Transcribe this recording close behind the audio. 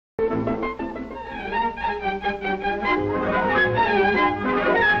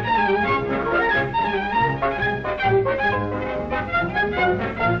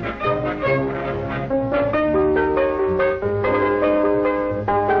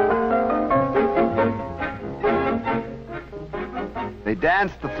They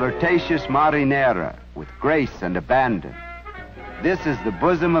dance the flirtatious Marinera with grace and abandon. This is the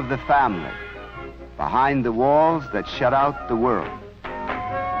bosom of the family, behind the walls that shut out the world.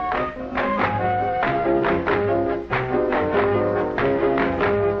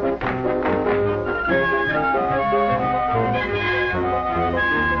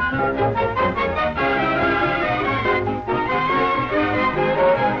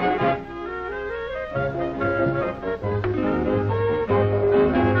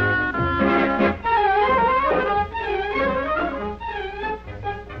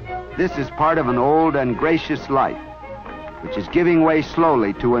 This is part of an old and gracious life, which is giving way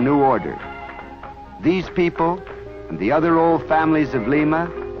slowly to a new order. These people and the other old families of Lima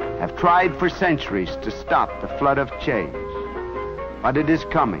have tried for centuries to stop the flood of change. But it is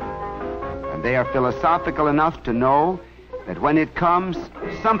coming, and they are philosophical enough to know that when it comes,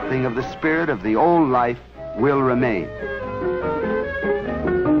 something of the spirit of the old life will remain.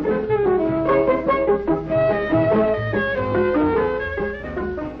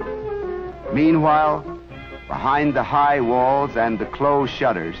 Meanwhile, behind the high walls and the closed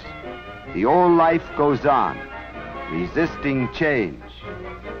shutters, the old life goes on, resisting change,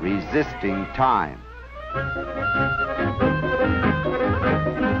 resisting time.